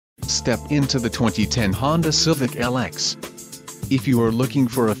Step into the 2010 Honda Civic LX. If you are looking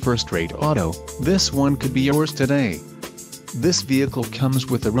for a first-rate auto, this one could be yours today. This vehicle comes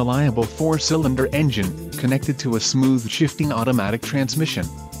with a reliable 4-cylinder engine, connected to a smooth shifting automatic transmission.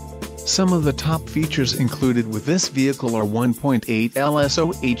 Some of the top features included with this vehicle are 1.8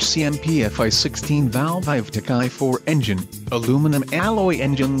 LSO HCMP FI16-valve i4 engine, aluminum alloy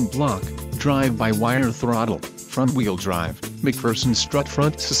engine block, drive-by-wire throttle, front-wheel drive, McPherson strut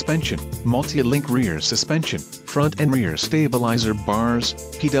front suspension, multi-link rear suspension, front and rear stabilizer bars,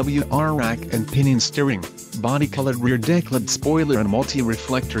 PWR rack and pinion steering, body-colored rear deck LED spoiler and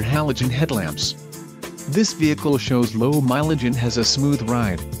multi-reflector halogen headlamps. This vehicle shows low mileage and has a smooth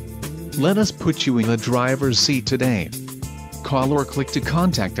ride. Let us put you in the driver's seat today. Call or click to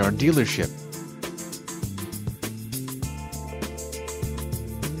contact our dealership.